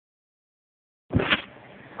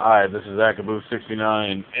Hi, this is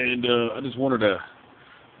Akaboo69, and I just wanted to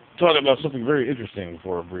talk about something very interesting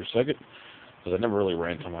for a brief second, because I never really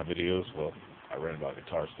rant on my videos. Well, I rant about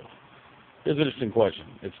guitar stuff. Here's an interesting question.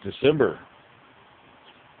 It's December,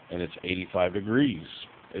 and it's 85 degrees,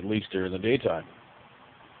 at least during the daytime.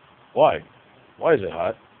 Why? Why is it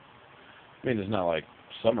hot? I mean, it's not like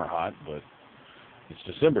summer hot, but it's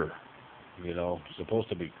December. It's supposed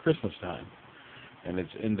to be Christmas time, and it's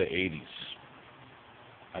in the 80s.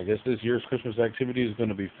 I guess this year's Christmas activity is going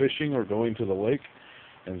to be fishing or going to the lake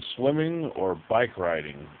and swimming or bike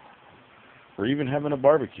riding or even having a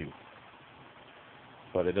barbecue.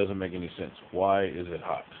 But it doesn't make any sense. Why is it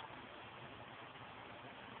hot?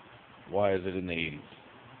 Why is it in the 80s?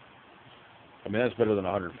 I mean, that's better than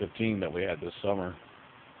 115 that we had this summer.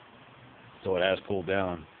 So it has cooled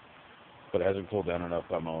down, but it hasn't cooled down enough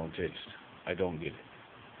by my own taste. I don't get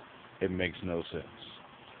it. It makes no sense.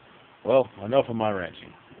 Well, enough of my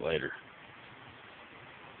ranting. Later.